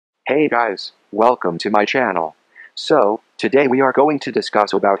Hey guys, welcome to my channel. So, today we are going to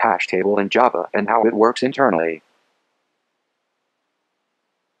discuss about hashtable in Java and how it works internally.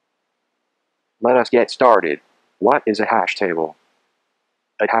 Let us get started. What is a hashtable?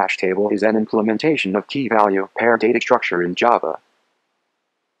 A hashtable is an implementation of key-value pair data structure in Java.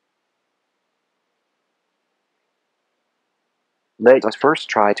 Let us first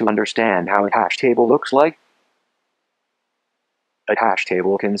try to understand how a hashtable looks like. A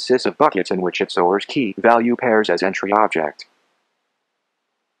hashtable consists of buckets in which it stores key-value pairs as entry object.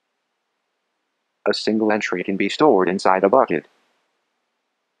 A single entry can be stored inside a bucket.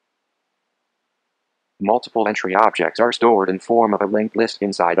 Multiple entry objects are stored in form of a linked list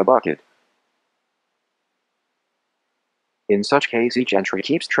inside a bucket. In such case, each entry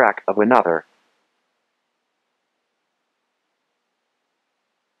keeps track of another.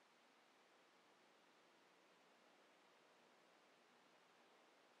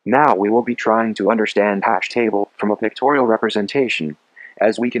 Now we will be trying to understand hashtable from a pictorial representation.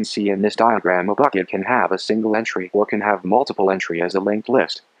 As we can see in this diagram, a bucket can have a single entry or can have multiple entry as a linked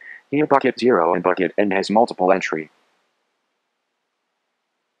list. Here bucket 0 and bucket n has multiple entry.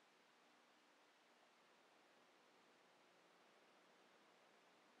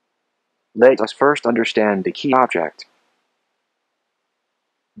 Let us first understand the key object.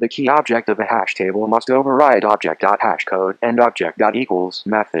 The key object of a hashtable must override object.hashcode and object.equals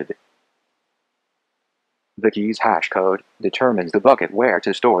method. The key's hashcode determines the bucket where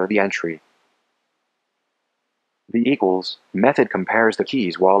to store the entry. The equals method compares the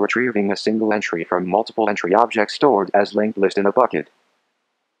keys while retrieving a single entry from multiple entry objects stored as linked list in a bucket.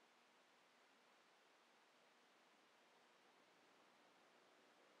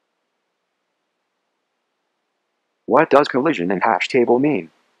 What does collision in hashtable mean?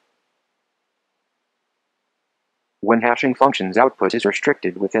 When hashing function's output is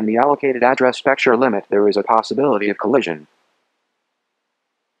restricted within the allocated address spectre limit, there is a possibility of collision.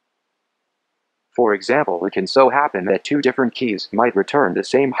 For example, it can so happen that two different keys might return the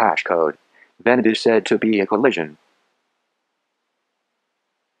same hash code. Then it is said to be a collision.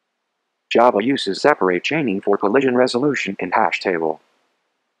 Java uses separate chaining for collision resolution in hashtable.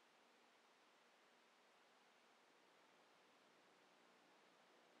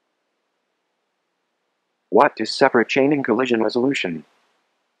 What is separate chaining collision resolution?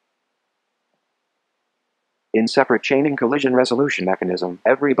 In separate chaining collision resolution mechanism,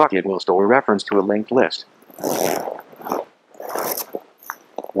 every bucket will store a reference to a linked list.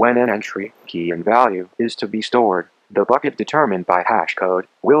 When an entry, key and value, is to be stored, the bucket determined by hashcode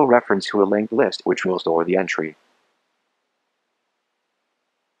will reference to a linked list which will store the entry.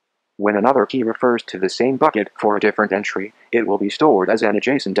 When another key refers to the same bucket for a different entry, it will be stored as an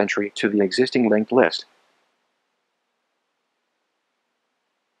adjacent entry to the existing linked list.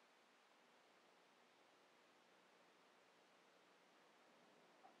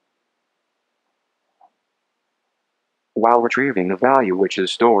 While retrieving the value which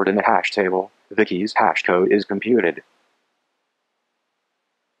is stored in a hash table, the key's hashcode is computed.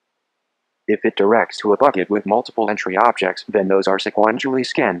 If it directs to a bucket with multiple entry objects, then those are sequentially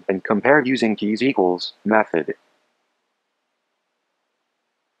scanned and compared using keys equals method.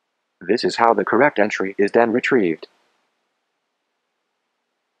 This is how the correct entry is then retrieved.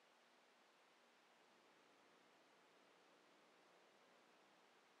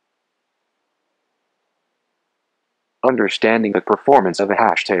 Understanding the performance of a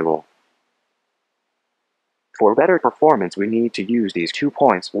hash table. For better performance, we need to use these 2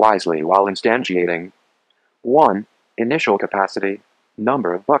 points wisely while instantiating. 1. Initial capacity,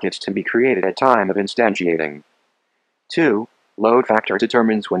 number of buckets to be created at time of instantiating. 2. Load factor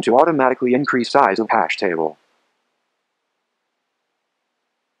determines when to automatically increase size of hash table.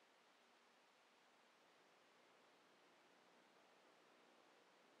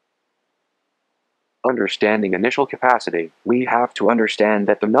 Understanding initial capacity, we have to understand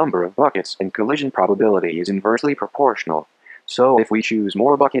that the number of buckets and collision probability is inversely proportional. So if we choose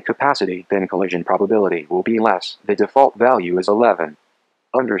more bucket capacity, then collision probability will be less. The default value is 11.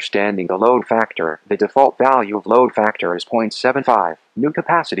 Understanding the load factor, the default value of load factor is 0.75. New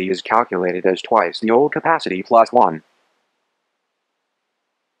capacity is calculated as twice the old capacity plus 1.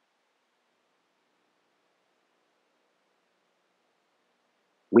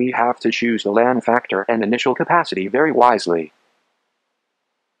 We have to choose the LAN factor and initial capacity very wisely.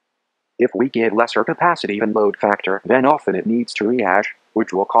 If we give lesser capacity than load factor, then often it needs to rehash,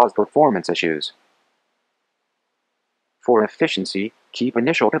 which will cause performance issues. For efficiency, keep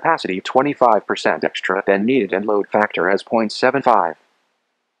initial capacity 25% extra than needed and load factor as 0.75.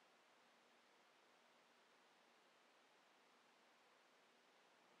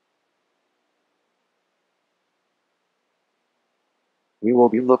 We will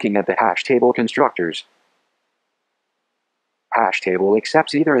be looking at the hash table constructors. Hash table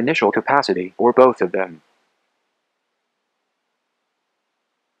accepts either initial capacity or both of them.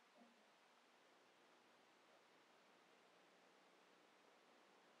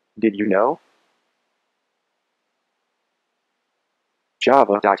 Did you know?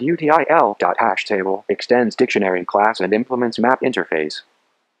 Java.util.hashtable extends dictionary class and implements map interface.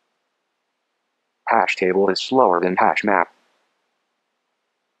 Hashtable is slower than hash map.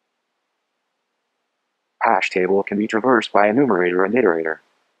 Hashtable can be traversed by enumerator and iterator.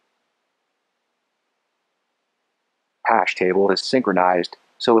 Hashtable is synchronized,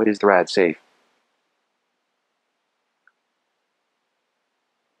 so it is thread safe.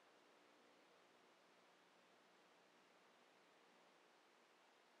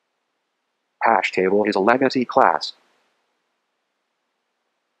 Hashtable is a legacy class.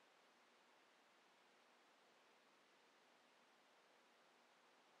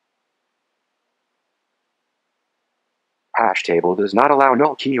 Hashtable does not allow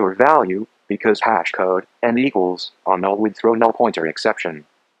null key or value, because hash code and equals on null would throw null pointer exception.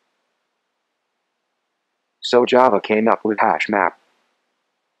 So Java came up with hash map.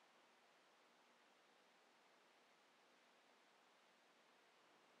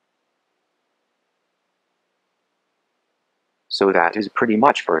 So that is pretty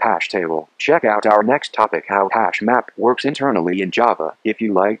much for hashtable. Check out our next topic, how hash map works internally in Java. If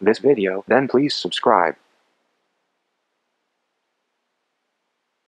you like this video, then please subscribe.